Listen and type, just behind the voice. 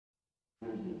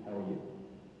How are you?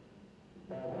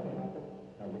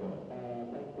 How's it going?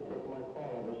 Thanks for taking my call.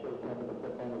 I wish I was having to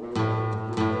flip on the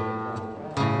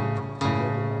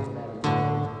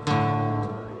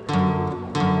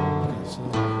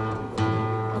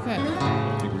Okay.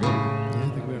 I think we're good. Yeah, I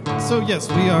think we are. So yes,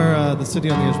 we are the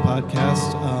City on the Edge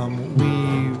podcast. We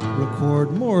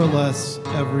record more or less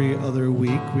every other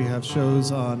week. We have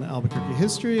shows on Albuquerque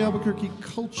history, Albuquerque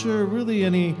culture, really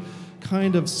any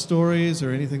kind of stories or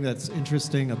anything that's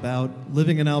interesting about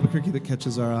living in Albuquerque that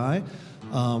catches our eye.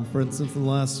 For instance, in the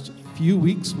last few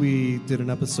weeks, we did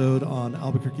an episode on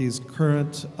Albuquerque's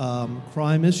current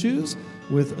crime issues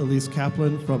with Elise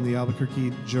Kaplan from the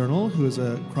Albuquerque Journal, who is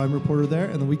a crime reporter there.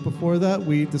 And the week before that,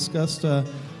 we discussed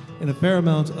in a fair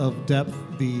amount of depth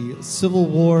the Civil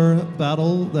War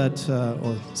battle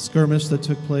or skirmish that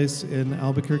took place in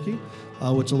Albuquerque,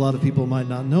 which a lot of people might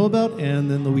not know about.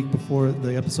 And then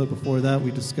the episode before that,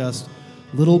 we discussed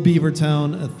Little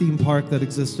Beavertown, a theme park that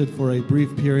existed for a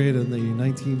brief period in the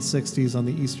 1960s on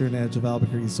the eastern edge of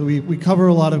Albuquerque. So we cover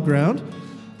a lot of ground,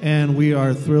 and we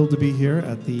are thrilled to be here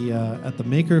at the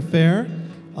Maker Faire,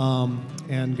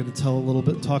 and going to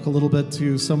talk a little bit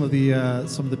to some of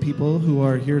the people who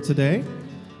are here today.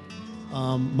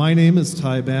 My name is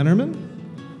Ty Bannerman.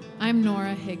 I'm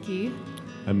Nora Hickey.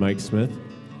 I'm Mike Smith.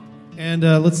 And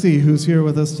let's see who's here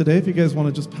with us today. If you guys want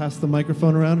to just pass the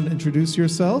microphone around and introduce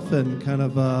yourself and kind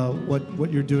of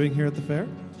what you're doing here at the fair.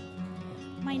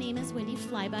 My name is Wendy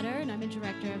Flybutter, and I'm a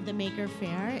director of the Maker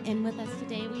Faire. And with us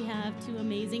today, we have two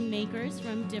amazing makers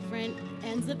from different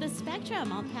ends of the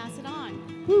spectrum. I'll pass it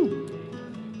on. Woo.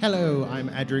 Hello, I'm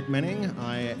Adric Menning.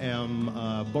 I am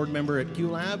a board member at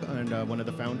QLab and one of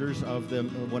the founders of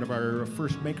one of our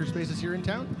first maker spaces here in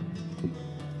town.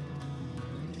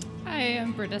 Hi,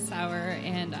 I'm Britta Sauer,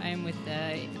 and I'm with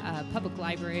the Public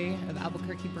Library of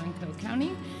Albuquerque-Burncoat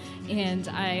County, and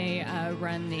I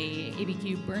run the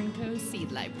ABQ Burncoat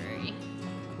Seed Library.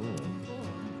 Cool.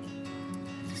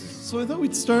 So I thought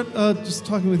we'd start just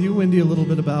talking with you, Wendy, a little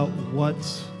bit about what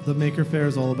the Maker Faire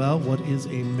is all about, what is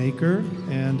a maker,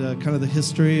 and kind of the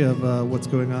history of what's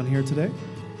going on here today.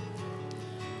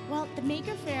 Well, the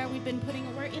Maker Faire,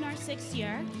 we're in our 6th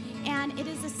year, and it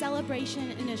is a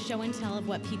celebration and a show and tell of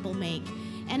what people make.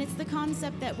 And it's the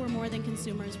concept that we're more than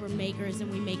consumers, we're makers,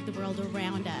 and we make the world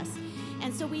around us.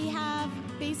 And so we have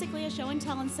basically a show and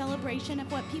tell and celebration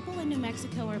of what people in New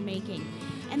Mexico are making.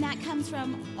 And that comes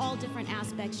from all different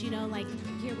aspects, like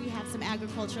here we have some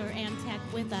agriculture and tech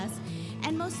with us.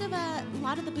 And a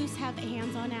lot of the booths have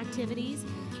hands-on activities,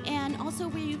 and also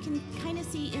where you can kind of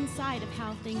see inside of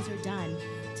how things are done.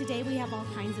 Today we have all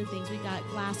kinds of things. We got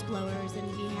glass blowers,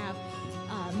 and we have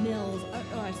mills,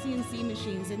 or CNC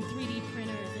machines, and 3D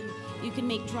printers, and you can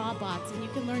make draw bots, and you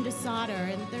can learn to solder,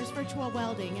 and there's virtual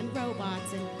welding, and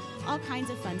robots, and all kinds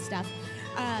of fun stuff.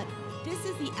 This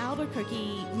is the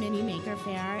Albuquerque Mini Maker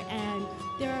Faire, and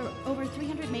there are over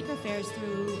 300 Maker Fairs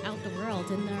throughout the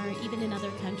world, and there are even in other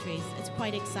countries. It's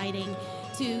quite exciting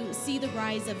to see the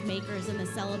rise of makers and the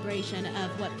celebration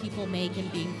of what people make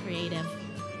and being creative.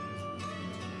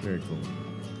 Very cool.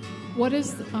 What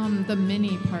does the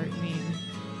mini part mean?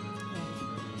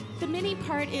 The mini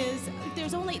part is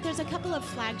there's a couple of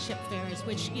flagship fairs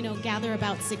which gather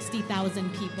about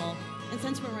 60,000 people, and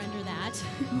since we're under that,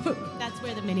 that's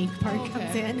where the mini part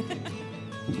comes in.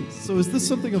 So is this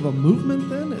something of a movement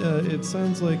then? It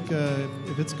sounds like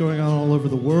if it's going on all over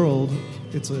the world,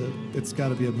 it's got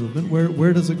to be a movement.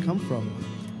 Where does it come from?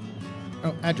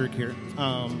 Oh, Adric here.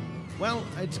 Well,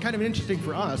 it's kind of interesting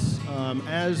for us.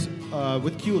 As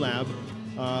with QLab,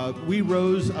 we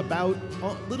rose about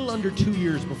a little under 2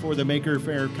 years before the Maker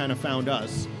Faire kind of found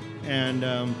us.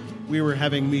 And we were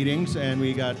having meetings, and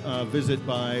we got a visit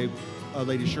by a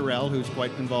lady, Sherelle, who's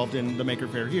quite involved in the Maker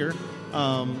Faire here,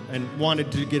 and wanted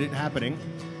to get it happening.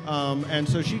 And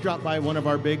so she dropped by one of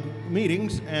our big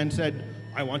meetings and said,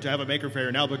 I want to have a Maker Faire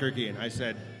in Albuquerque. And I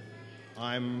said,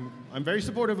 I'm very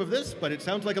supportive of this, but it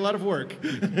sounds like a lot of work.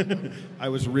 I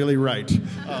was really right.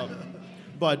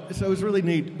 But so it was really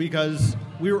neat because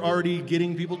we were already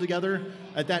getting people together.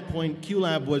 At that point,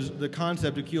 the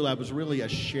concept of QLab was really a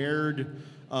shared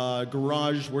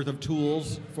garage worth of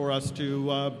tools for us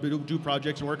to do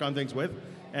projects and work on things with.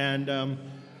 And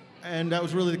that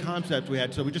was really the concept we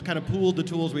had. So we just kind of pooled the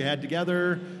tools we had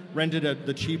together, rented at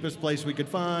the cheapest place we could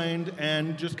find,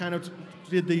 and just kind of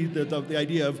did the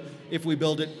idea of if we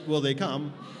build it, will they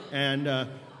come? And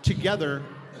together,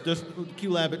 just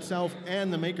QLab itself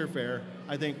and the Maker Faire,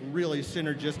 I think, really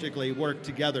synergistically work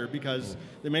together because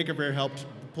the Maker Faire helped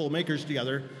pull makers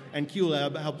together, and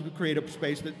QLab helped create a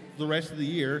space that the rest of the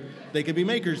year they could be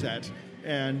makers at.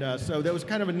 And so that was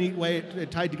kind of a neat way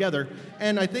it tied together.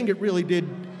 And I think it really did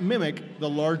mimic the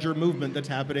larger movement that's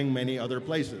happening many other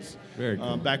places. Very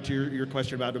cool. Back to your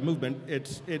question about a movement,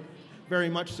 it very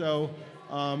much so.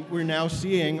 We're now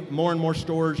seeing more and more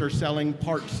stores are selling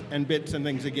parts and bits and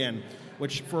things again,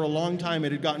 which for a long time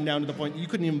it had gotten down to the point you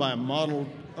couldn't even buy a model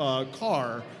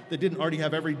car that didn't already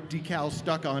have every decal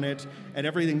stuck on it and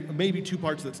everything, maybe two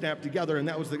parts that snapped together, and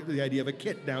that was the idea of a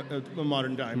kit now in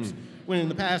modern times. When in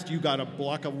the past you got a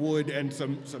block of wood and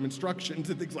some instructions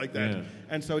and things like that. Yeah.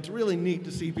 And so it's really neat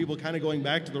to see people kind of going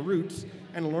back to the roots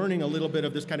and learning a little bit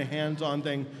of this kind of hands-on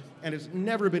thing. And it's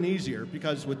never been easier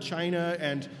because with China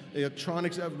and the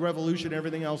electronics revolution and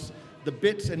everything else, the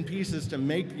bits and pieces to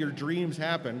make your dreams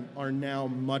happen are now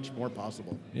much more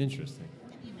possible. Interesting.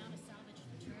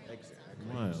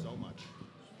 Exactly. Wow. So much.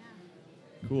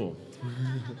 Cool.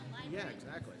 Yeah,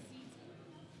 exactly.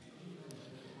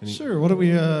 Sure. What do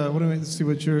we see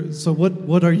what you're? So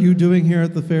what are you doing here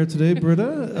at the fair today,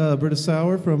 Britta? Britta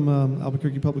Sauer from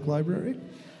Albuquerque Public Library.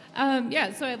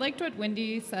 So I liked what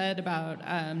Wendy said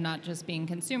about not just being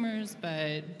consumers,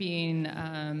 but being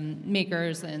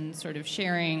makers and sort of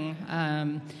sharing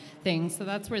things. So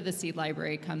that's where the Seed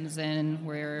Library comes in.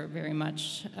 We're very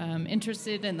much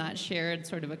interested in that shared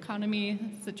sort of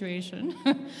economy situation.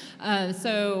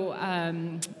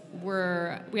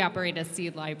 We operate a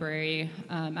Seed Library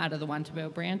out of the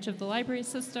Wantabo branch of the library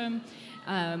system,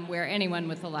 where anyone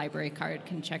with a library card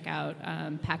can check out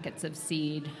packets of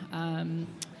seed.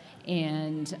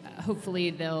 And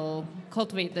hopefully they'll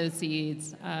cultivate those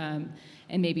seeds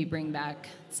and maybe bring back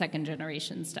second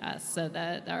generations to us, so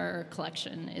that our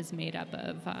collection is made up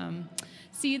of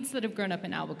seeds that have grown up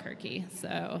in Albuquerque.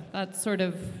 So that's sort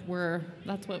of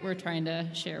that's what we're trying to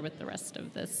share with the rest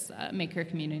of this maker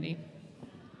community.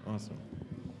 Awesome.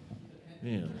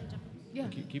 Yeah. Yeah.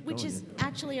 Keep Which going. is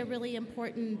actually a really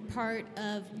important part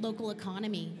of local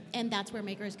economy, and that's where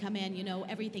makers come in. You know,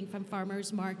 everything from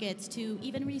farmers markets to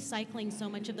even recycling so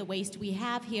much of the waste we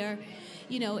have here.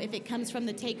 You know, if it comes from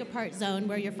the take-apart zone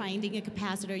where you're finding a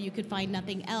capacitor, you could find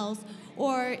nothing else,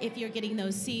 or if you're getting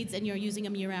those seeds and you're using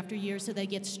them year after year so they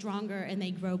get stronger and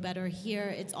they grow better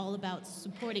here. It's all about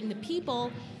supporting the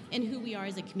people and who we are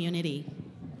as a community.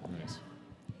 Nice.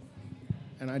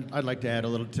 And I'd like to add a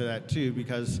little to that, too,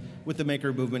 because with the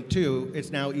maker movement, too,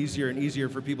 it's now easier and easier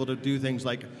for people to do things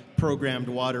like programmed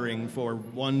watering for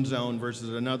one zone versus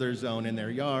another zone in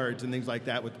their yards and things like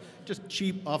that with just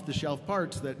cheap, off-the-shelf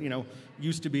parts that, you know,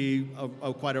 used to be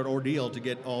quite an ordeal to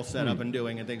get all set up and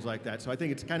doing and things like that. So I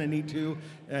think it's kind of neat, too,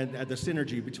 and the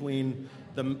synergy between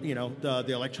the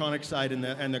electronic side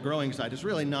and the growing side is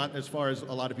really not as far as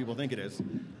a lot of people think it is.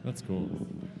 That's cool.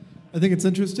 I think it's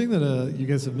interesting that you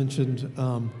guys have mentioned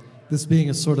this being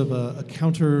a sort of a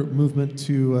counter movement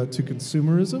to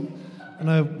consumerism, and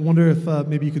I wonder if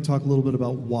maybe you could talk a little bit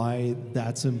about why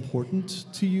that's important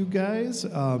to you guys.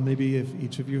 Maybe if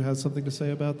each of you has something to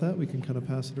say about that, we can kind of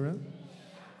pass it around.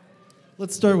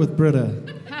 Let's start with Britta.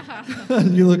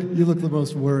 You look the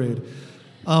most worried.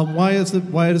 Why is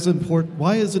it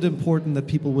important that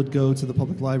people would go to the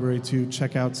public library to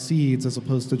check out seeds as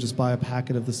opposed to just buy a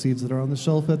packet of the seeds that are on the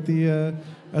shelf at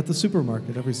the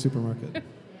supermarket, every supermarket?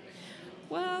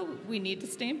 Well, we need to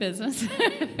stay in business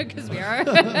because we are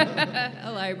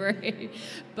a library.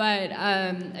 But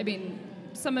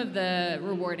some of the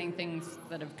rewarding things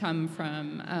that have come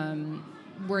from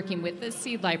working with this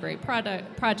Seed Library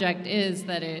project is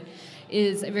that it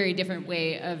is a very different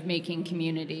way of making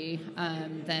community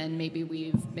than maybe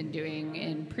we've been doing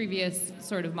in previous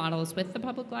sort of models with the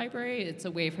public library. It's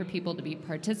a way for people to be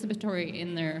participatory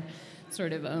in their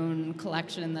sort of own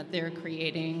collection that they're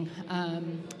creating.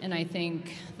 And I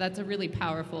think that's a really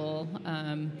powerful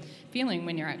feeling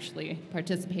when you're actually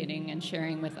participating and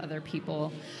sharing with other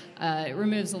people. It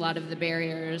removes a lot of the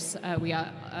barriers. We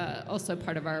also,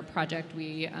 part of our project,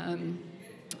 we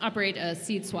operate a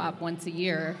seed swap once a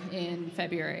year in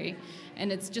February,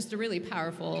 and it's just a really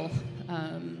powerful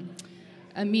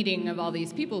a meeting of all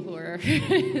these people who are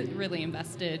really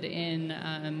invested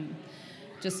in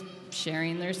just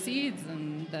sharing their seeds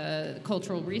and the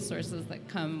cultural resources that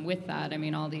come with that. I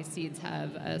mean, all these seeds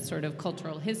have a sort of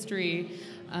cultural history,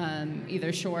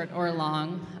 either short or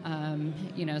long.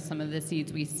 Some of the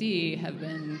seeds we see have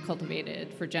been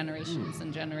cultivated for generations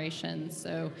and generations,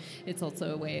 so it's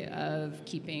also a way of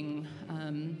keeping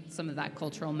some of that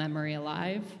cultural memory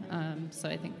alive. So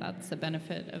I think that's a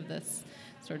benefit of this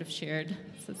sort of shared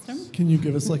system. Can you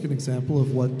give us like an example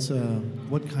of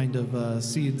what kind of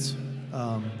seeds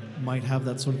might have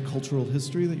that sort of cultural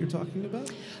history that you're talking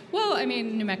about? Well, I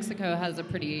mean, New Mexico has a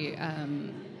pretty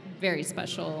very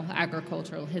special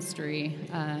agricultural history.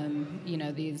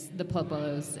 The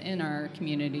Pueblos in our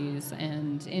communities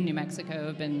and in New Mexico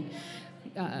have been,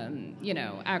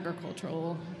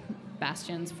 agricultural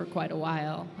bastions for quite a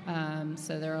while.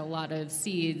 So there are a lot of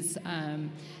seeds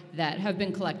that have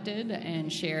been collected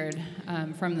and shared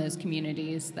from those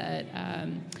communities that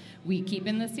we keep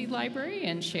in the seed library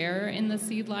and share in the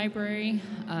seed library.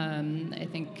 I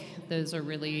think those are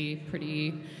really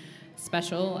pretty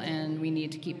special, and we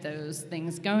need to keep those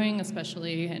things going,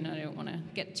 especially, and I don't want to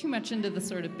get too much into the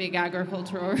sort of big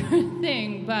agricultural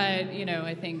thing, but,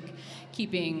 I think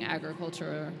keeping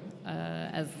agriculture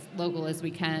as local as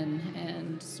we can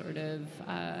and sort of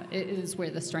it is where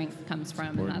the strength comes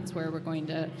from, and that's where we're going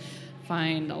to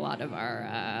find a lot of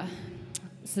our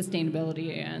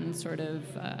sustainability and sort of,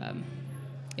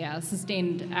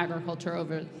 sustained agriculture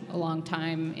over a long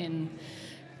time in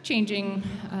changing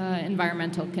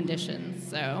environmental conditions.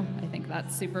 So I think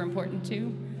that's super important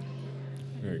too.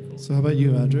 Very cool. So how about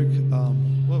you, Adric?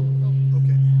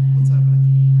 Okay. What's happening?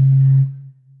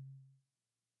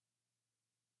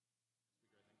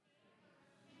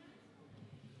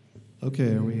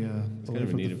 Okay, are we away kind of a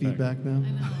from neat the effect. feedback now?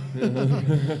 I know.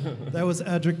 That was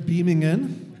Adric beaming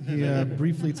in. He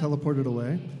briefly teleported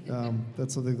away.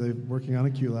 That's something they're working on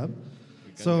at QLab.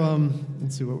 So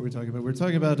let's see what we're talking about. We're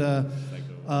talking about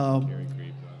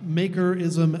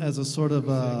makerism as a sort of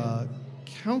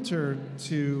counter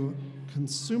to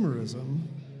consumerism.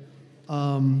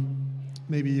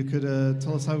 Maybe you could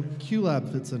tell us how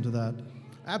QLab fits into that.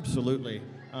 Absolutely.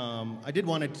 I did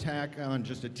want to tack on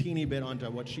just a teeny bit onto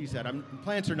what she said.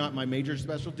 Plants are not my major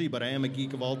specialty, but I am a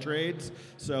geek of all trades,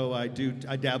 so I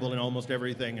dabble in almost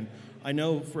everything. And I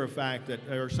know for a fact that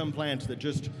there are some plants that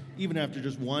just, even after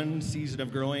just one season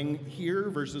of growing here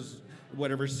versus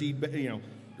whatever seed,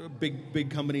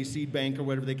 big company seed bank or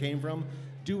whatever they came from,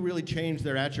 do really change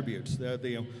their attributes.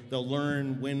 They'll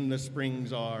learn when the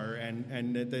springs are,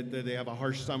 and that they have a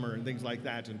harsh summer and things like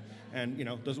that. And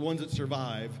those ones that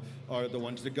survive are the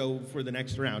ones that go for the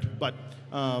next round. But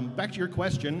back to your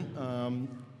question,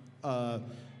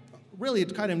 really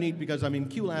it's kind of neat because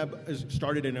QLab is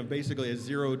started in basically a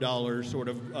 $0 sort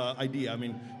of idea.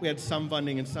 We had some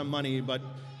funding and some money, but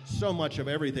so much of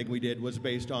everything we did was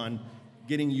based on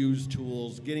getting used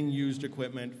tools, getting used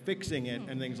equipment, fixing it,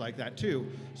 and things like that too.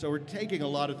 So we're taking a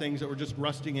lot of things that were just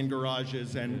rusting in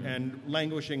garages and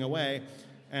languishing away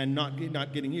and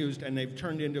not getting used, and they've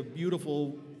turned into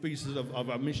beautiful pieces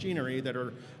of machinery that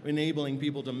are enabling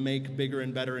people to make bigger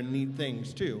and better and neat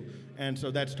things too. And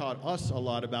so that's taught us a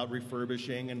lot about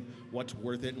refurbishing and what's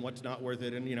worth it and what's not worth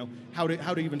it, and how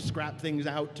to even scrap things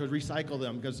out to recycle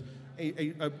them, because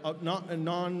a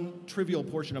non-trivial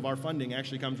portion of our funding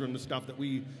actually comes from the stuff that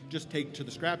we just take to the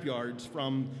scrap yards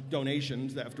from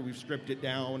donations after we've stripped it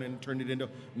down and turned it into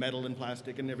metal and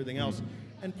plastic and everything else.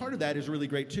 And part of that is really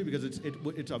great too, because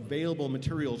it's available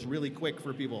materials really quick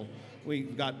for people.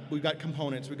 We've got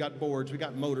components, we've got boards, we've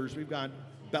got motors, we've got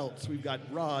belts, we've got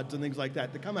rods and things like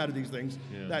that come out of these things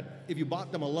that if you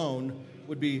bought them alone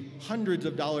would be hundreds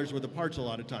of dollars worth of parts a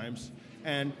lot of times,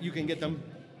 and you can get them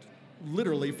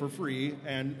literally for free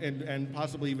and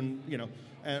possibly even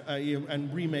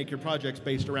and remake your projects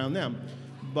based around them.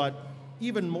 But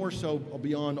even more so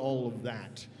beyond all of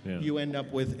that, you end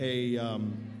up with a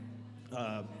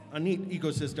neat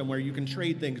ecosystem where you can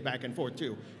trade things back and forth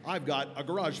too. I've got a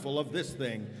garage full of this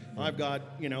thing. I've got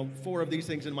 4 of these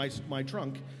things in my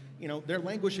trunk. They're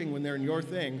languishing when they're in your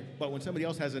thing, but when somebody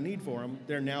else has a need for them,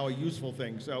 they're now a useful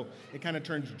thing. So it kind of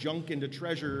turns junk into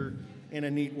treasure in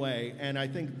a neat way. And I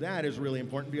think that is really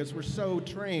important because we're so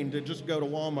trained to just go to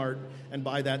Walmart and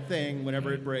buy that thing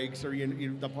whenever it breaks or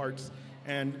the parts.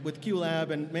 And with QLab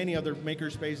and many other maker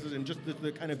spaces and just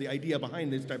the kind of the idea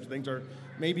behind these types of things are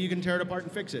maybe you can tear it apart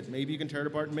and fix it. Maybe you can tear it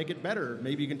apart and make it better.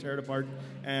 Maybe you can tear it apart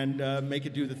and make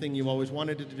it do the thing you've always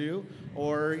wanted it to do,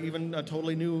 or even a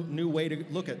totally new way to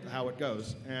look at how it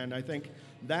goes. And I think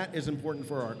that is important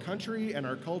for our country and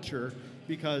our culture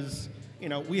because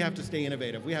we have to stay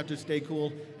innovative. We have to stay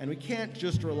cool, and we can't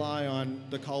just rely on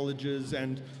the colleges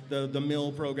and the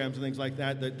mill programs and things like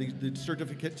that, the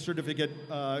certificate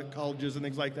colleges and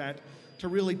things like that, to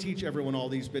really teach everyone all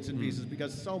these bits and pieces,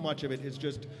 because so much of it is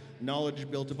just knowledge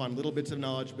built upon little bits of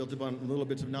knowledge, built upon little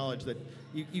bits of knowledge that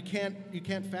you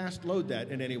can't fast load that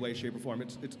in any way, shape, or form.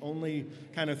 It's only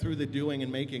kind of through the doing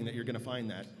and making that you're going to find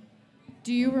that.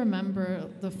 Do you remember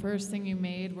the first thing you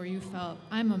made where you felt,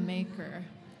 I'm a maker?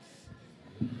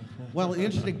 Well, the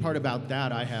interesting part about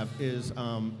that I have is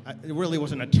it really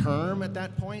wasn't a term at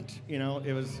that point.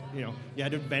 It was, you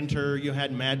had inventor, you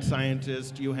had mad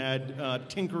scientist, you had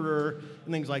tinkerer,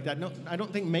 and things like that. No, I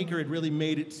don't think maker had really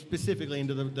made it specifically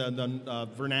into the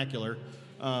vernacular.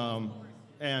 But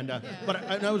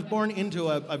I was born into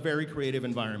a very creative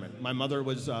environment. My mother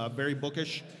was very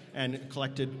bookish and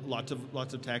collected lots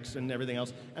of texts and everything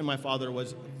else, and my father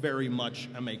was very much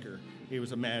a maker. He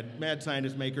was a mad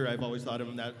scientist maker. I've always thought of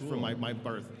him that from my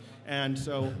birth. And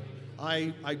so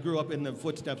I grew up in the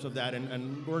footsteps of that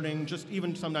and learning,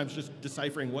 even sometimes just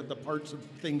deciphering what the parts of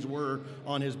things were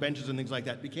on his benches and things like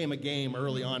that became a game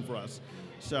early on for us.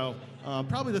 So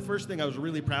probably the first thing I was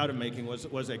really proud of making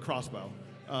was a crossbow.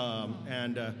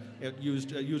 It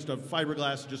used a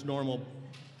fiberglass, just normal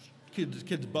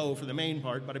kid's bow for the main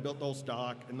part, but I built the whole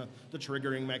stock and the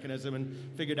triggering mechanism and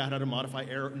figured out how to modify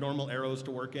normal arrows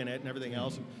to work in it and everything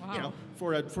else. And, Wow.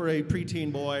 for a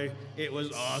preteen boy, it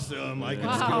was awesome. I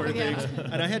could score things,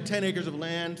 and I had 10 acres of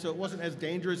land, so it wasn't as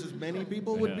dangerous as many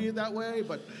people would be that way.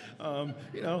 But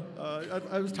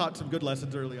I was taught some good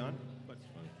lessons early on.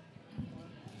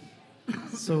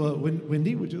 So,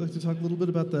 Wendy, would you like to talk a little bit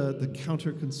about the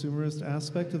counter-consumerist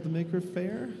aspect of the Maker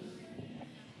Faire?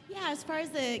 Yeah, as far as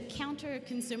the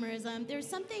counter-consumerism, there's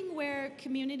something where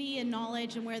community and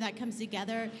knowledge and where that comes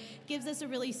together gives us a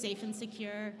really safe and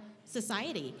secure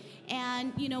society.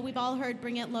 And, we've all heard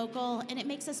bring it local, and it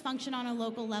makes us function on a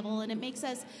local level, and it makes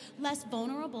us less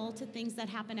vulnerable to things that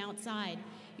happen outside.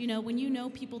 When you know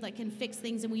people that can fix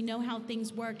things and we know how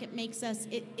things work, it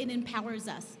empowers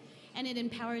us. And it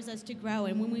empowers us to grow.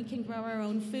 And when we can grow our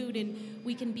own food and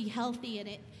we can be healthy, and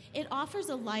it offers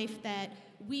a life that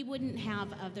we wouldn't have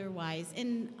otherwise.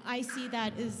 And I see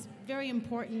that as very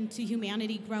important to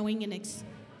humanity growing and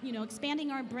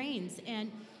expanding our brains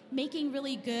and making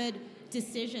really good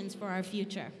decisions for our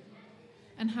future.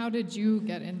 And how did you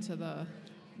get into the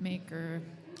maker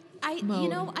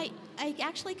mode? I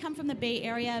actually come from the Bay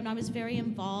Area, and I was very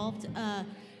involved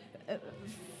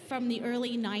from the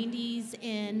early 90s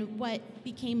in what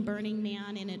became Burning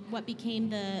Man and what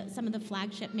became some of the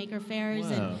flagship maker fairs.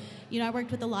 Wow. And I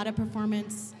worked with a lot of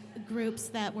performance groups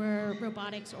that were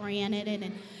robotics oriented,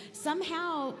 and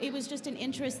somehow it was just an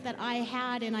interest that I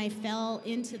had, and I fell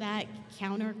into that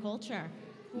counterculture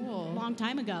Cool. a long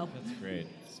time ago. That's great.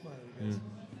 Yeah.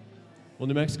 Well,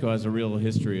 New Mexico has a real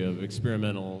history of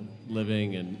experimental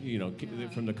living, and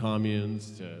from the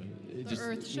communes to The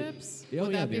earth ships? Oh,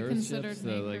 Would yeah, that the be earth considered ships.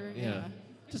 maker? Yeah.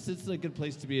 Just it's a good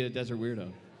place to be a desert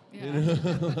weirdo.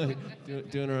 Yeah.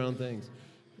 Doing our own things.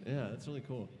 Yeah, that's really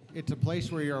cool. It's a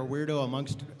place where you're a weirdo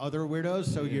amongst other weirdos,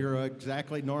 so you're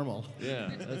exactly normal. Yeah,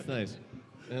 that's nice.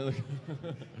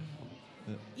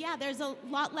 Yeah, there's a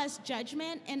lot less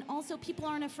judgment, and also people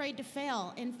aren't afraid to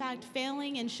fail. In fact,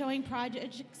 failing and showing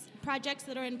projects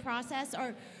that are in process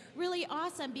are really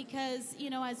awesome because,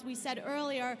 as we said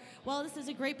earlier, this is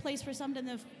a great place for something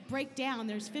to break down.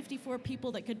 There's 54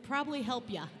 people that could probably help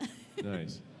you. Nice.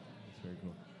 That's very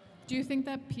cool. Do you think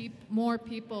that more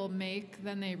people make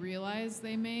than they realize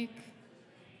they make?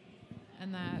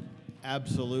 And that...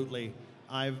 Absolutely.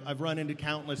 I've run into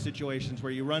countless situations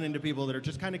where you run into people that are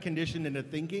just kind of conditioned into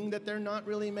thinking that they're not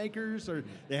really makers, or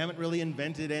they haven't really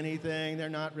invented anything. They're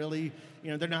not really,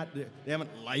 they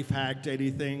haven't life hacked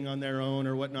anything on their own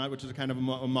or whatnot, which is a kind of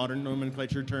a modern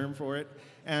nomenclature term for it.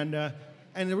 And the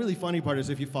really funny part is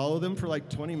if you follow them for like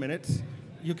 20 minutes,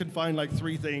 you can find like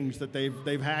 3 things that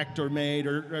they've hacked or made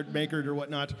or makered or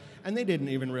whatnot, and they didn't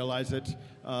even realize it.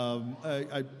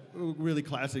 A really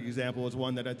classic example was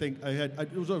one that I think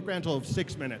it was a grand total of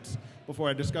 6 minutes before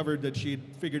I discovered that she'd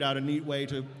figured out a neat way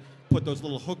to put those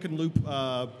little hook and loop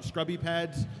scrubby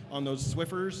pads on those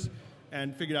Swiffers,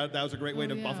 and figured out that was a great way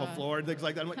to buff a floor and things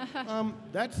like that. I'm like,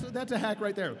 that's a hack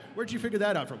right there. Where'd you figure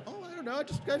that out from? Oh, I don't know. I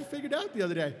just got figured out the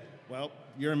other day. Well,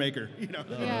 you're a maker.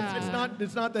 Yeah.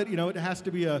 It's not that it has to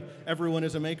be everyone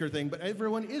is a maker thing, but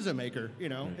everyone is a maker.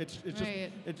 It's just Right.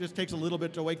 it just takes a little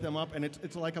bit to wake them up, and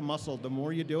it's like a muscle. The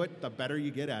more you do it, the better you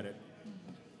get at it.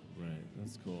 Right.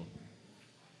 That's cool.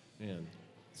 Man.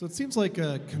 So it seems like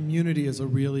community is a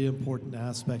really important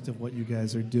aspect of what you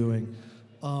guys are doing.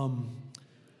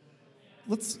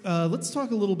 Let's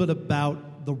talk a little bit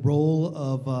about the role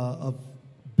of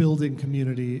building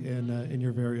community in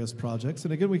your various projects.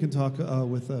 And again, we can talk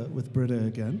with Britta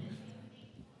again.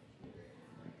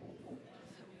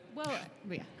 Well,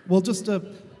 yeah. Well, just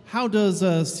how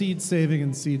does seed saving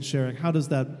and seed sharing, how does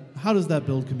that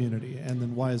build community, and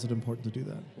then why is it important to do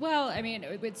that? Well, I mean,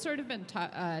 it's sort of been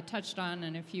touched on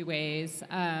in a few ways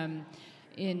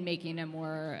in making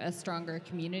a stronger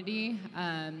community.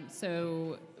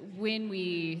 So when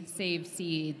we save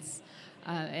seeds,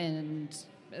 and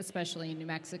especially in New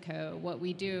Mexico, what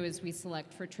we do is we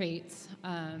select for traits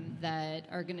that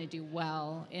are going to do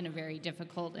well in a very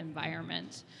difficult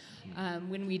environment.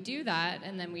 When we do that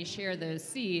and then we share those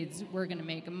seeds, we're going to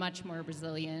make a much more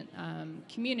resilient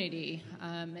community.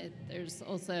 There's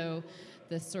also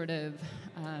this sort of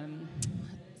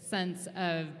sense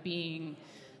of being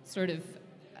sort of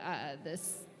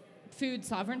this food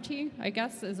sovereignty, I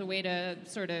guess, is a way to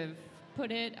sort of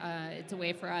put it. It's a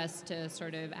way for us to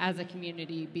sort of, as a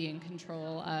community, be in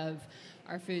control of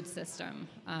our food system.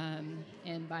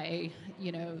 And by,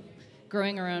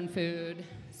 growing our own food,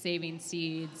 saving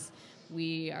seeds,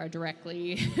 we are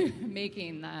directly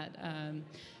making that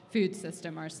food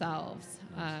system ourselves.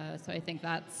 So I think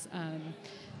that's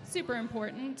super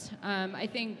important. I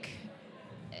think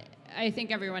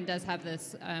everyone does have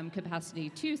this capacity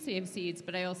to save seeds,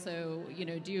 but I also,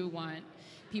 do want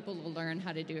people to learn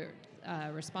how to do it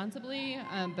responsibly,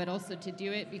 but also to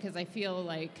do it because I feel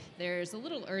like there's a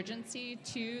little urgency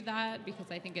to that because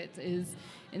I think it is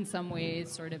in some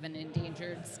ways sort of an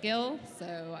endangered skill.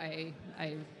 So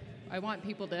I want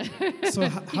people to So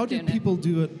how do people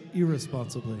do it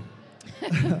irresponsibly?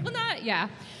 Well,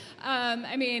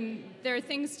 I mean, there are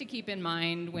things to keep in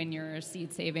mind when you're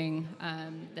seed saving.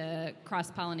 The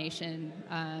cross-pollination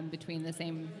between the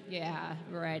same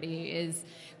variety is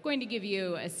going to give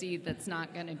you a seed that's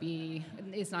not going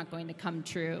to come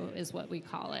true, is what we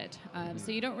call it.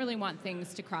 So you don't really want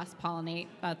things to cross-pollinate.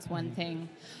 That's one thing.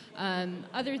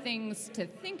 Other things to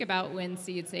think about when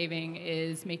seed saving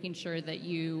is making sure that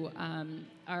you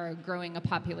are growing a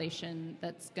population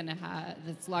that's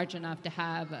large enough to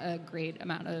have a great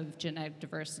amount of genetic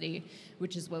diversity,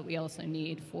 which is what we also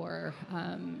need for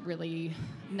really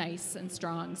nice and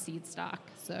strong seed stock.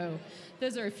 So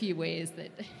those are a few ways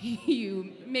that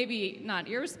you maybe not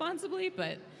irresponsibly,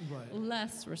 but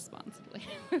less responsibly.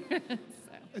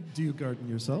 Do you garden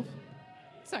yourself?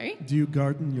 Sorry? Do you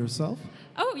garden yourself?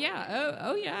 Oh, yeah.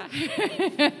 Oh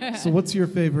yeah. So what's your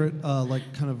favorite,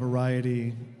 kind of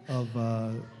variety of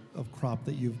crop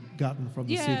that you've gotten from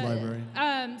the seed library?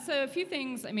 So a few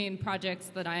things,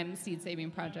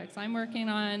 seed-saving projects I'm working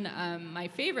on. My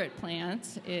favorite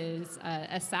plant is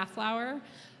a safflower.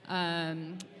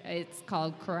 It's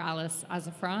called Corylus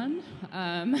azafrana.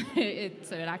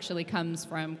 So it actually comes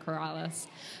from Corylus.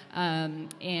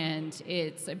 And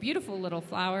it's a beautiful little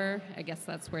flower. I guess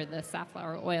that's where the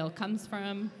safflower oil comes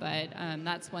from. But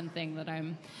that's one thing that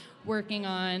I'm working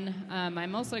on.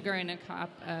 I'm also growing a crop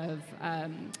of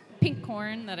pink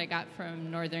corn that I got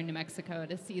from northern New Mexico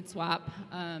at a seed swap.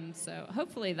 So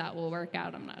hopefully that will work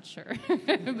out. I'm not sure,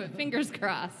 but fingers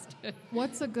crossed.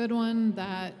 What's a good one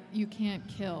that you can't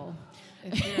kill?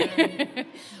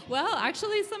 Well,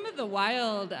 actually, some of the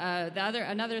wild,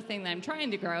 another thing that I'm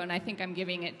trying to grow, and I think I'm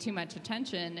giving it too much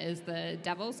attention, is the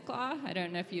devil's claw. I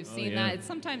don't know if you've seen that. It's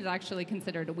sometimes actually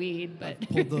considered a weed, but I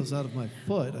pulled those out of my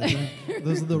foot. I think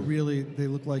those are they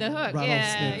look like the hook.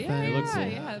 rattlesnake fangs.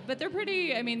 Yeah. But they're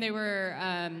pretty. I mean, they were.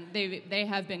 They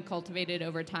have been cultivated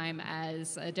over time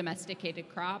as a domesticated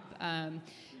crop.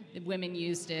 The women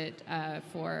used it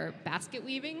for basket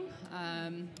weaving,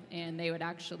 and they would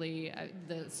actually,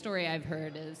 the story I've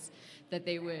heard is that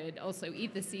they would also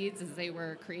eat the seeds as they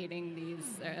were creating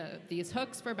these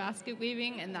hooks for basket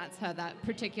weaving, and that's how that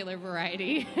particular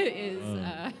variety is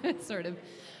sort of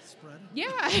spread.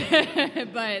 Yeah,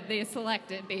 but they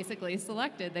basically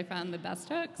selected. They found the best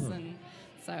hooks, and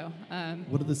so.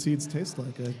 What do the seeds taste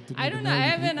like? I don't know. I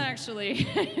haven't actually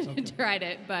tried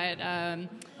it, but.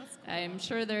 I'm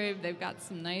sure they've got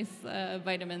some nice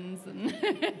vitamins and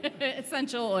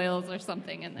essential oils or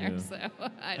something in there, so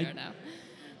I don't know.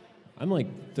 I'm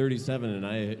like 37 and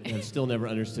I have still never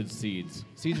understood seeds.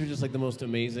 Seeds are just like the most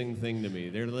amazing thing to me.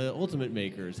 They're the ultimate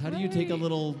makers. How do you take a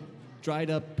little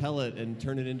dried up pellet and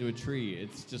turn it into a tree?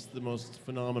 It's just the most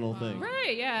phenomenal thing.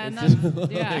 Right, yeah. And that's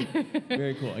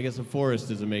very cool. I guess a forest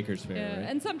is a maker's fair, right?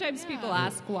 And sometimes people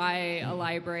ask why a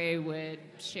library would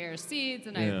share seeds,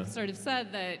 and I've sort of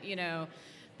said that,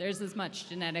 there's as much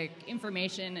genetic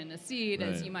information in a seed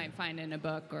as you might find in a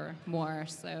book or more.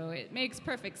 So it makes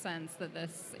perfect sense that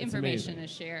this information is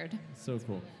shared. So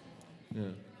cool. Yeah.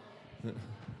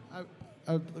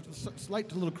 A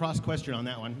slight little cross question on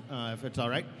that one, if it's all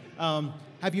right.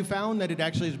 Have you found that it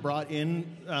actually has brought in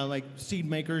seed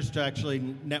makers to actually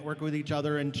network with each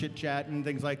other and chit chat and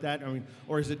things like that? I mean,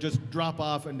 or is it just drop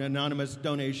off an anonymous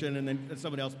donation and then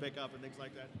someone else pick up and things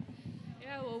like that?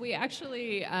 Yeah, well, we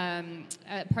actually,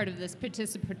 part of this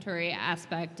participatory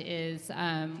aspect is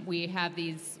we have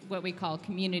these, what we call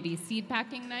community seed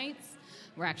packing nights.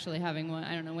 We're actually having one,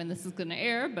 I don't know when this is going to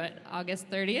air, but August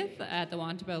 30th at the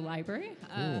Wantabo Library.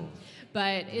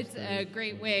 But it's a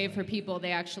great way for people.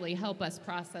 They actually help us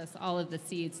process all of the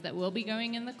seeds that will be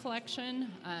going in the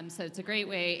collection. So it's a great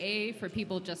way, for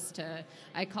people just to,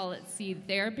 I call it seed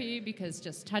therapy, because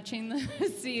just touching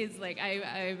the seeds, like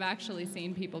I've actually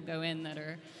seen people go in that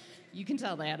are, you can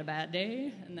tell they had a bad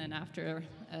day, and then after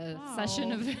a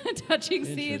session of touching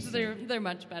seeds, they're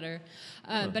much better.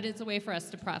 But it's a way for us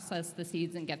to process the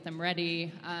seeds and get them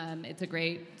ready. It's a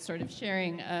great sort of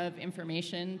sharing of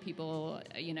information. People,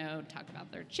 talk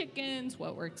about their chickens,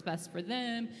 what works best for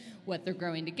them, what they're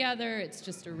growing together. It's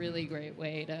just a really great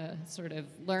way to sort of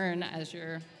learn as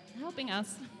you're helping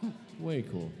us. Way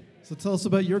cool. So tell us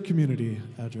about your community,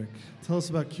 Adric. Tell us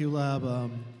about QLab.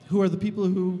 Who are the people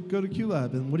who go to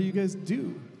QLab, and what do you guys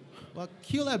do? Well,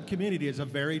 QLab community is a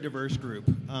very diverse group,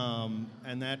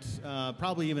 and that's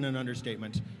probably even an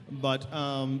understatement. But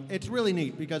it's really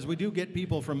neat because we do get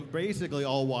people from basically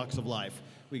all walks of life.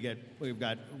 We've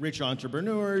got rich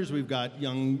entrepreneurs, we've got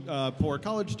young poor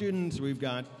college students, we've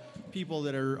got people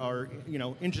that are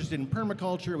interested in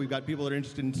permaculture, we've got people that are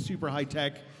interested in super high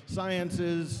tech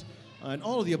sciences, and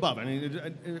all of the above. I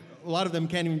mean, a lot of them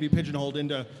can't even be pigeonholed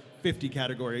into 50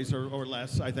 categories or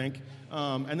less, I think.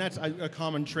 And that's a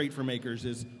common trait for makers,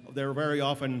 is they're very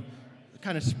often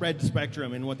kind of spread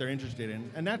spectrum in what they're interested in.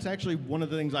 And that's actually one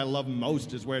of the things I love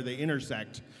most, is where they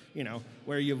intersect,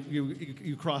 where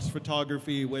you cross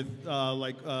photography with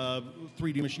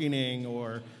 3D machining,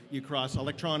 or you cross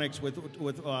electronics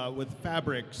with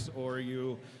fabrics, or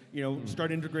you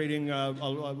start integrating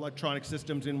electronic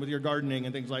systems in with your gardening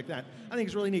and things like that. I think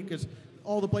it's really neat because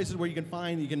all the places where you can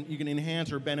find, you can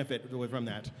enhance or benefit from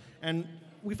that. And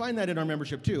we find that in our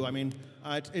membership too. I mean,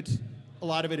 it's a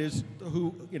lot of it is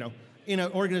in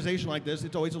an organization like this,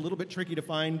 it's always a little bit tricky to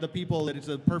find the people that it's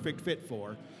a perfect fit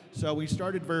for. So we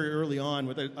started very early on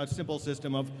with a simple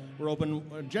system of, we're open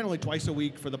generally twice a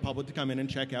week for the public to come in and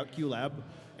check out QLab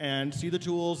and see the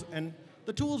tools. And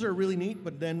the tools are really neat,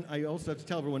 but then I also have to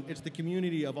tell everyone, it's the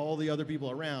community of all the other people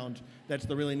around that's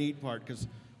the really neat part, because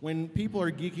when people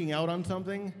are geeking out on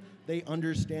something, they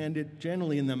understand it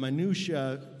generally in the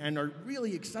minutia and are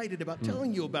really excited about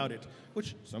telling you about it,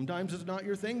 which sometimes is not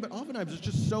your thing, but oftentimes it's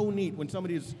just so neat. When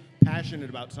somebody is passionate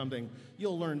about something,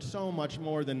 you'll learn so much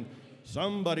more than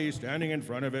somebody standing in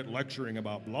front of it lecturing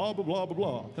about blah, blah, blah,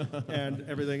 blah, blah, and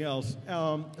everything else.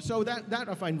 So that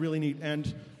I find really neat.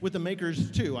 And with the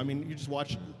makers, too. I mean, you just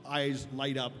watch eyes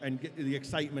light up and get the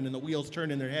excitement and the wheels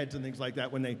turn in their heads and things like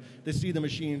that when they see the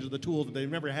machines or the tools that they've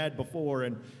never had before.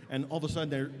 And all of a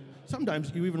sudden,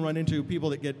 sometimes you even run into people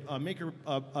that get maker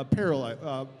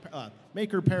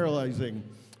paralyzing,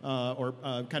 or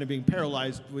kind of being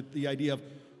paralyzed with the idea of,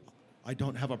 I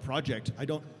don't have a project.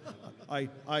 Give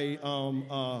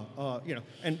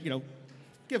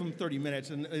them 30 minutes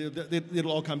and it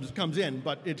all comes in.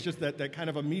 But it's just that kind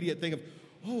of immediate thing of,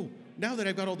 oh, now that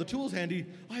I've got all the tools handy,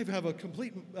 I have a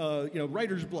complete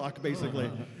writer's block basically.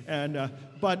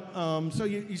 So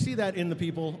you see that in the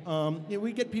people.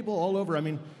 We get people all over. I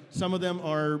mean, some of them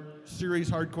are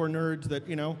serious hardcore nerds that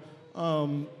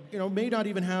may not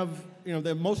even have.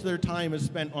 Most of their time is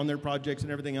spent on their projects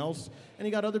and everything else. And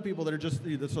you got other people that are just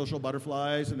the social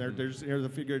butterflies, and they're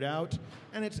figured out.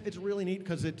 And it's really neat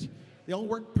because they all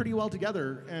work pretty well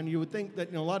together. And you would think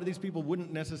that a lot of these people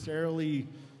wouldn't necessarily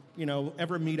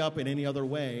ever meet up in any other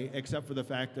way except for the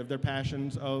fact of their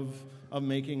passions of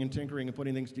making and tinkering and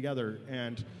putting things together.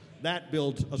 And that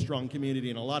builds a strong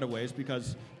community in a lot of ways,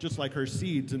 because just like her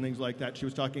seeds and things like that, she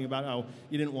was talking about how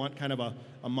you didn't want kind of a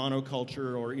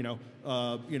monoculture or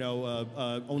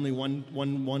only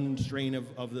one strain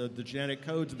of the genetic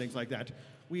codes and things like that.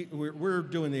 We're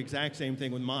doing the exact same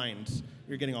thing with mines.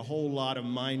 You're getting a whole lot of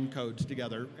mine codes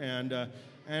together,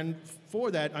 and for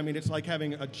that, I mean, it's like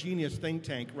having a genius think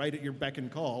tank right at your beck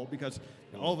and call, because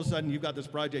all of a sudden you've got this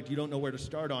project, you don't know where to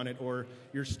start on it, or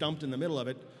you're stumped in the middle of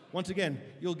it. Once again,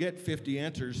 you'll get 50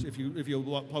 answers if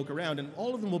you poke around, and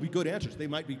all of them will be good answers. They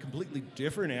might be completely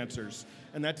different answers,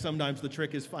 and that's sometimes the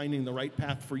trick, is finding the right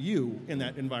path for you in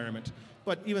that environment.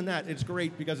 But even that, it's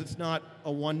great because it's not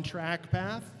a one-track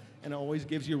path, and it always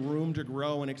gives you room to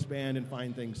grow and expand and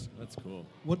find things. That's cool.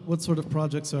 What sort of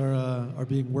projects are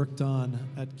being worked on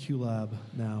at QLab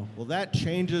now? Well, that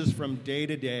changes from day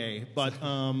to day, but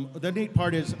the neat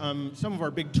part is some of our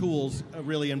big tools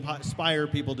really inspire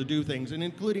people to do things, and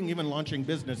including even launching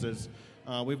businesses.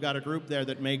 We've got a group there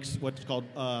that makes what's called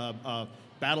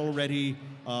battle-ready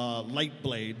light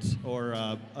blades,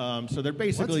 or so they're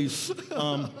basically,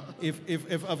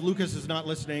 if Lucas is not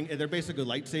listening, they're basically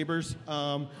lightsabers,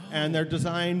 and they're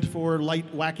designed for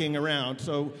light whacking around.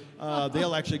 So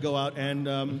they'll actually go out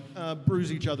and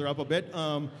bruise each other up a bit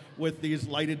with these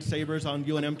lighted sabers on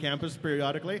UNM campus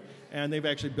periodically, and they've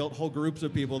actually built whole groups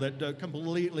of people that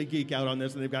completely geek out on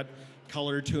this, and they've got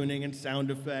color tuning and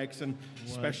sound effects and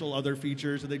special other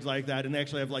features and things like that, and they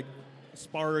actually have like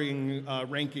sparring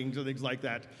rankings and things like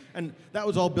that. And that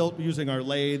was all built using our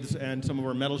lathes and some of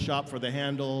our metal shop for the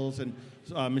handles, and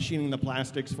machining the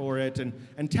plastics for it,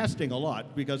 and testing a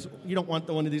lot, because you don't want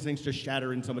one of these things to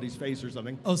shatter in somebody's face or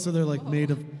something. Oh, so they're like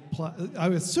made of I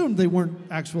assumed they weren't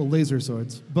actual laser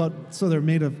swords, but so they're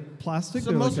made of plastic?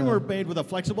 So most of them are made with a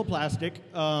flexible plastic.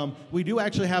 We do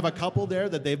actually have a couple there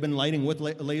that they've been lighting with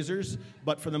lasers,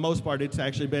 but for the most part it's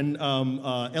actually been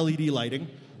LED lighting.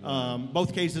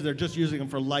 Both cases they're just using them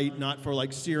for light, not for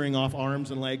like searing off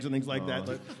arms and legs and things like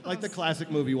that, like the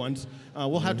classic movie ones.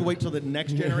 We'll have to wait till the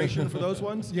next generation for those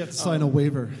ones. You have to sign a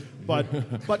waiver.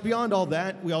 But beyond all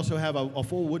that, we also have a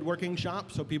full woodworking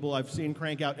shop. So people I've seen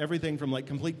crank out everything from like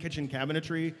complete kitchen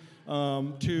cabinetry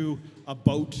to a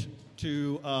boat,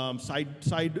 to side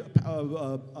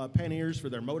panniers for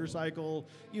their motorcycle,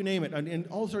 you name it, and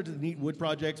all sorts of neat wood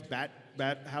projects, bat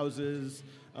houses.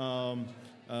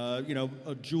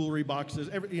 Jewelry boxes,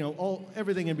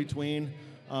 everything in between.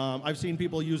 I've seen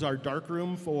people use our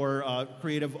darkroom for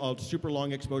creative, super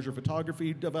long exposure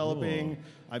photography developing. Cool.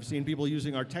 I've seen people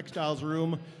using our textiles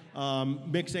room,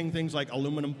 mixing things like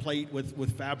aluminum plate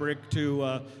with fabric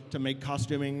to make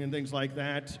costuming and things like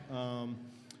that.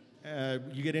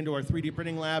 You get into our 3D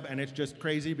printing lab, and it's just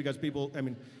crazy because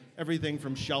everything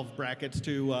from shelf brackets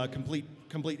to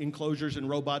complete enclosures and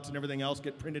robots and everything else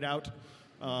get printed out.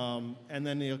 And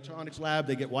then the electronics lab,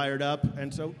 they get wired up.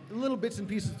 And so little bits and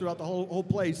pieces throughout the whole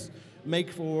place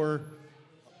make for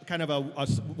kind of a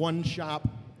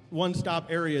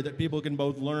one-stop area that people can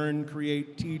both learn,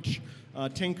 create, teach,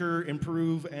 tinker,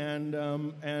 improve,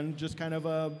 and just kind of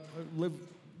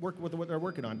work with what they're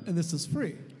working on. And this is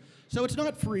free. So it's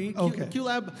not free. Okay.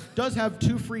 QLab does have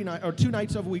 2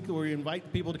 nights a week where we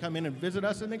invite people to come in and visit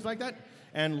us and things like that.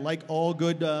 And like all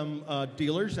good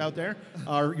dealers out there,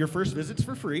 your first visit's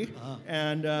for free,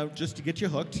 and just to get you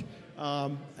hooked.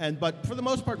 But for the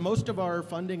most part, most of our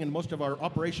funding and most of our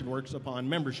operation works upon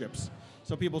memberships.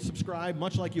 So people subscribe,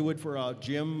 much like you would for a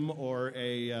gym or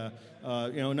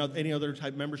any other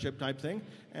type membership type thing.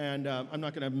 And I'm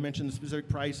not going to mention the specific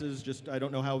prices. Just I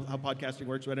don't know how podcasting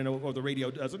works, but I know or the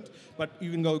radio doesn't. But you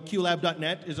can go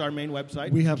QLab.net is our main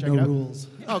website. We have no rules.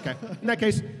 Okay. In that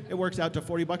case, it works out to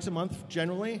 $40 a month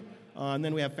generally. And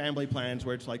then we have family plans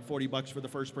where it's like $40 for the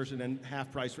first person and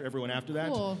half price for everyone after that,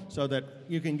 cool. So that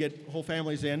you can get whole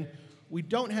families in. We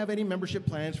don't have any membership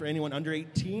plans for anyone under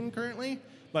 18 currently,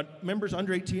 but members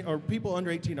under 18 or people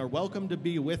under 18 are welcome to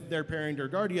be with their parent or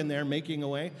guardian there making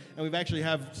away. And we've actually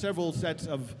have several sets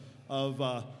of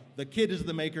the kid is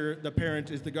the maker, the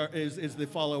parent is the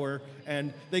follower,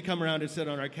 and they come around and sit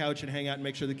on our couch and hang out and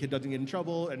make sure the kid doesn't get in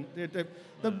trouble. And the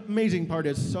amazing part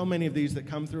is so many of these that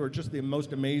come through are just the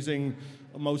most amazing,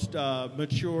 most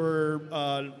mature,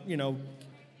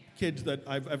 kids that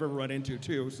I've ever run into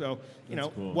too. So,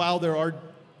 Cool. While there are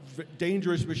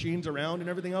dangerous machines around and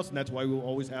everything else, and that's why we'll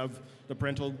always have the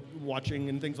parental watching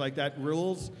and things like that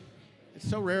rules,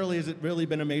 so rarely has it really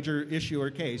been a major issue or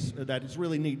case that it's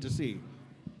really neat to see.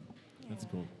 That's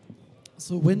cool.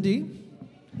 So Wendy,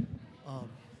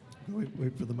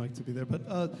 wait for the mic to be there.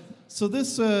 But so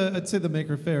this, I'd say the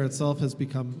Maker Faire itself has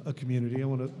become a community. I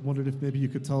wondered if maybe you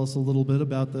could tell us a little bit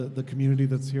about the community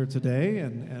that's here today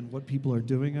and what people are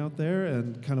doing out there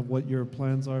and kind of what your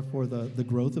plans are for the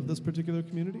growth of this particular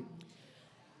community.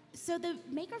 So the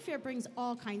Maker Faire brings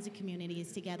all kinds of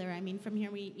communities together. I mean, from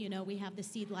here we have the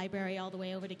Seed Library all the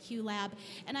way over to QLab,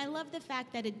 and I love the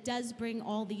fact that it does bring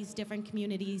all these different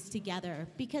communities together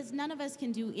because none of us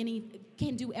can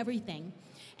do everything.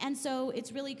 And so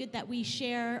it's really good that we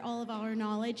share all of our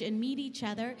knowledge and meet each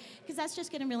other because that's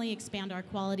just going to really expand our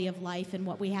quality of life and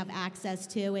what we have access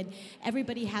to. And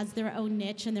everybody has their own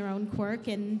niche and their own quirk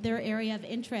and their area of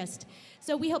interest.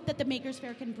 So we hope that the Makers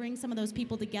Faire can bring some of those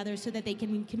people together so that they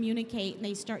can communicate and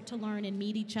they start to learn and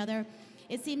meet each other.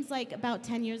 It seems like about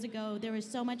 10 years ago, there was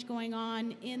so much going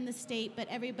on in the state, but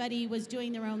everybody was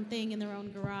doing their own thing in their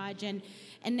own garage. And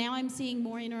now I'm seeing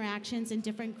more interactions in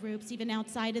different groups, even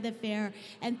outside of the fair,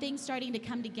 and things starting to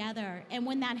come together. And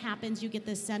when that happens, you get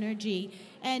this synergy.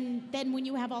 And then when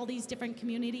you have all these different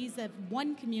communities of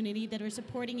one community that are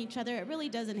supporting each other, it really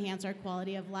does enhance our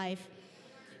quality of life.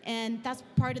 And that's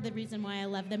part of the reason why I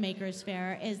love the Makers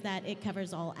Fair, is that it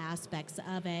covers all aspects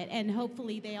of it. And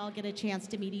hopefully they all get a chance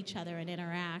to meet each other and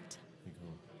interact.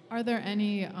 Are there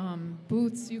any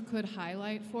booths you could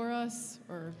highlight for us,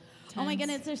 or Oh my tents?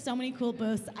 goodness, there's so many cool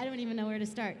booths. I don't even know where to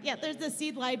start. Yeah, there's the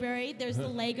Seed Library. There's the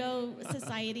Lego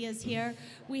Society is here.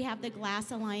 We have the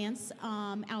Glass Alliance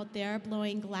out there,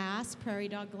 blowing glass, Prairie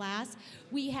Dog Glass.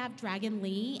 We have Dragon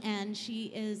Lee, and she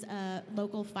is a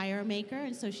local fire maker,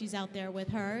 and so she's out there with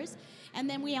hers. And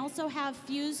then we also have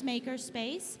Fuse Maker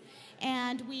Space.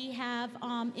 And we have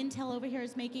Intel over here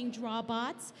is making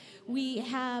Drawbots. We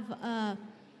have...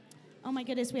 oh my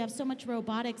goodness, we have so much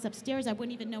robotics upstairs, I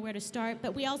wouldn't even know where to start.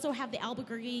 But we also have the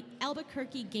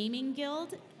Albuquerque Gaming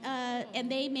Guild,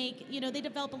 and they make, they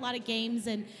develop a lot of games,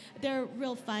 and they're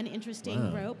real fun, interesting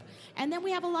group. And then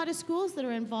we have a lot of schools that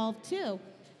are involved too.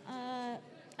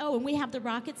 And we have the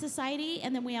Rocket Society,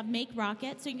 and then we have Make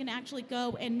Rocket, so you can actually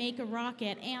go and make a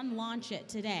rocket and launch it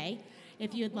today,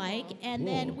 if you'd like. And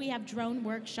then we have drone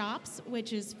workshops,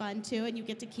 which is fun too, and you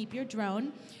get to keep your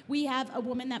drone. We have a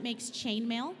woman that makes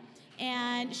chainmail.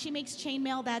 And she makes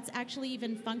chainmail that's actually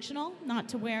even functional, not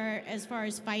to wear as far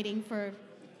as fighting for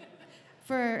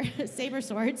saber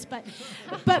swords,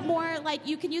 but more like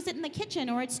you can use it in the kitchen,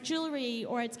 or it's jewelry,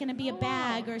 or it's going to be a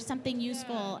bag or something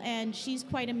useful. And she's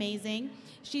quite amazing.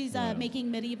 She's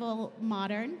making medieval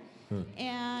modern.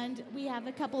 And we have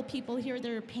a couple of people here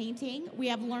that are painting. We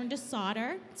have Learn to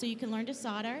Solder, so you can learn to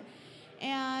solder.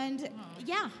 And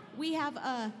we have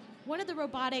a lot of the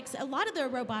robotics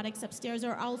upstairs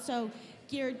are also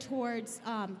geared towards,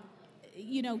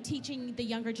 teaching the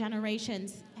younger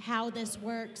generations how this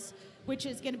works, which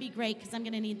is going to be great because I'm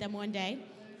going to need them one day,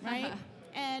 right?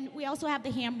 And we also have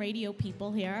the ham radio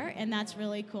people here, and that's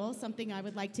really cool, something I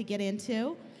would like to get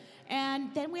into.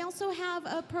 And then we also have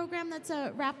a program that's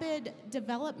a rapid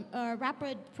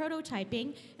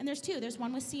prototyping, and there's two. There's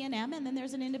one with CNM, and then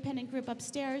there's an independent group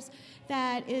upstairs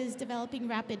that is developing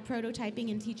rapid prototyping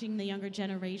and teaching the younger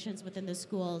generations within the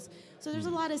schools. So there's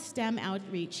a lot of STEM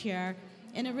outreach here,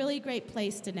 and a really great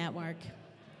place to network.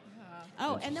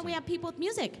 Oh, and then we have people with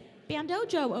music.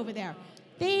 Bandojo over there.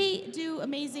 They do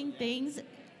amazing things.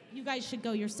 You guys should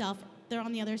go yourself. They're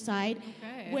on the other side,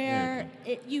 where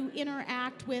you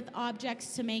interact with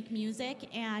objects to make music,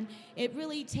 and it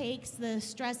really takes the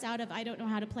stress out of I don't know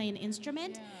how to play an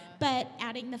instrument, but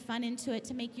adding the fun into it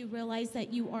to make you realize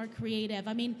that you are creative.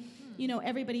 I mean,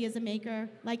 everybody is a maker,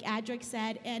 like Adric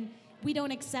said, and we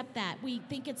don't accept that. We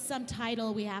think it's some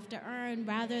title we have to earn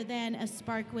rather than a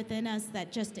spark within us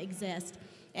that just exists.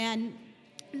 And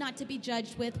not to be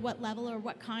judged with what level or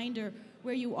what kind or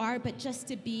where you are, but just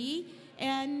to be.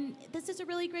 And this is a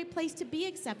really great place to be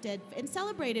accepted and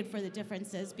celebrated for the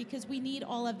differences, because we need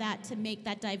all of that to make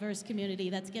that diverse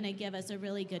community that's going to give us a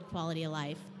really good quality of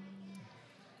life.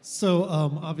 So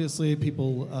obviously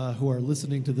people who are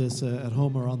listening to this at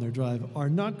home or on their drive are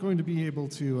not going to be able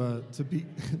to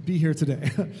be here today.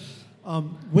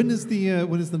 When is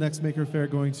the next Maker Faire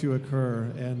going to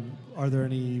occur, and are there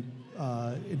any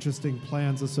interesting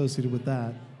plans associated with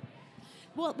that?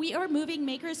 Well, we are moving.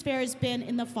 Makers Faire has been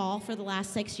in the fall for the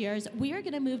last 6 years. We are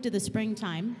going to move to the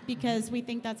springtime because we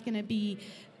think that's going to be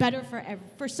better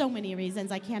for so many reasons.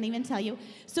 I can't even tell you.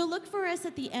 So look for us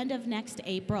at the end of next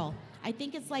April. I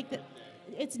think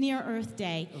it's near Earth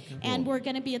Day. Okay, and we're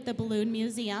going to be at the Balloon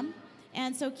Museum.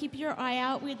 And so keep your eye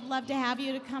out. We'd love to have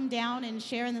you to come down and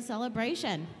share in the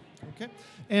celebration. Okay.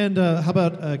 And how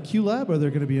about QLab? Are there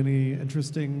going to be any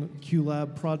interesting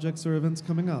QLab projects or events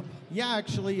coming up? Yeah,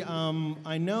 actually,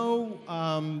 I know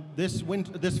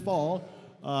this fall,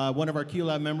 one of our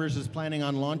QLab members is planning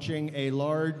on launching a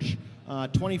large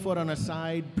 20-foot on a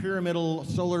side pyramidal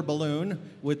solar balloon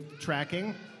with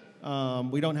tracking.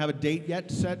 We don't have a date yet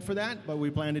set for that, but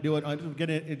we plan to do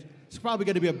it. It's probably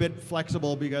going to be a bit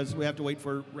flexible because we have to wait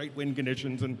for right wind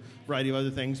conditions and a variety of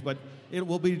other things, but it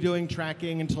will be doing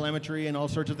tracking and telemetry and all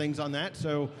sorts of things on that,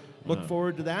 so look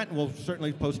forward to that, and we'll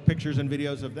certainly post pictures and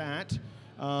videos of that.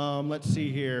 Let's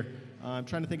see here. I'm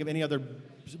trying to think of any other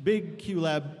big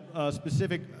QLab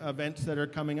specific events that are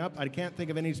coming up. I can't think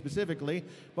of any specifically,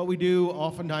 but we do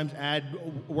oftentimes add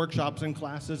workshops and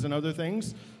classes and other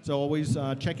things. So always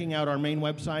checking out our main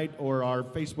website or our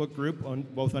Facebook group,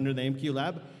 both under the name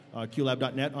QLab.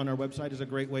 QLab.net on our website is a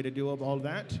great way to do all of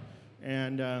that.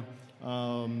 And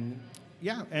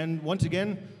and once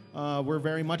again, we're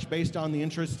very much based on the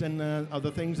interest in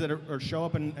the things that show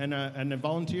up and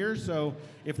volunteer. So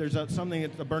if there's something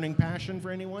that's a burning passion for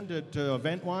anyone to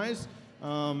event-wise,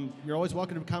 you're always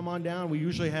welcome to come on down. We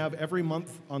usually have every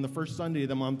month on the first Sunday of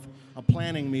the month a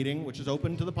planning meeting, which is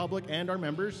open to the public and our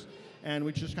members. And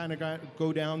we just kind of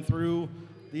go down through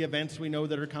the events we know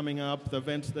that are coming up, the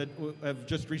events that have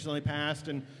just recently passed,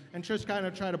 and just kind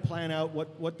of try to plan out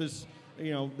what this,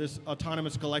 this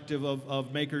autonomous collective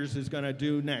of makers is going to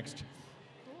do next.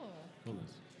 Coolness.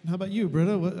 How about you,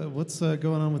 Britta? What's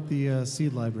going on with the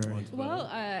Seed Library? Well,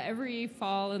 every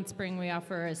fall and spring we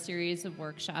offer a series of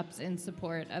workshops in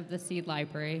support of the Seed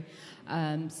Library.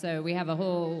 So we have a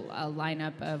whole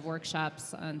lineup of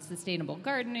workshops on sustainable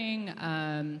gardening,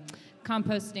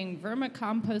 composting,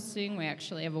 vermicomposting. We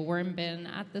actually have a worm bin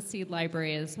at the Seed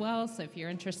Library as well. So if you're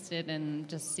interested in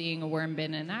just seeing a worm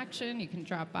bin in action, you can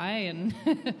drop by and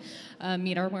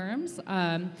meet our worms.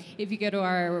 If you go to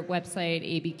our website,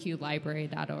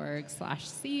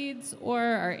 abqlibrary.org/seeds, or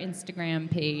our Instagram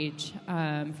page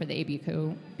for the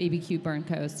ABQ Burn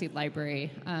Co. Seed Library,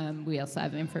 we also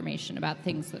have information about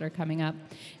things that are coming up.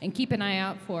 And keep an eye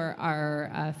out for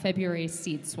our February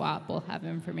seed swap. We'll have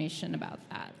information about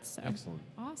that. So. Excellent.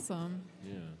 Awesome.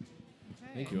 Yeah.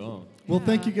 Thank you all. Well,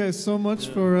 thank you guys so much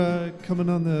for coming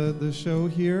on the show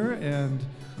here, and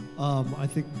I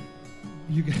think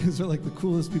you guys are like the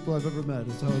coolest people I've ever met.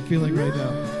 Is how I'm feeling right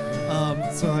now.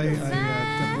 So I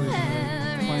definitely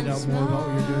want to find out more about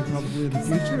what you're doing probably in the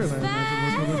future, and I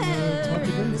imagine we're going to talk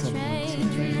again at some point. So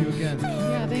thank you again.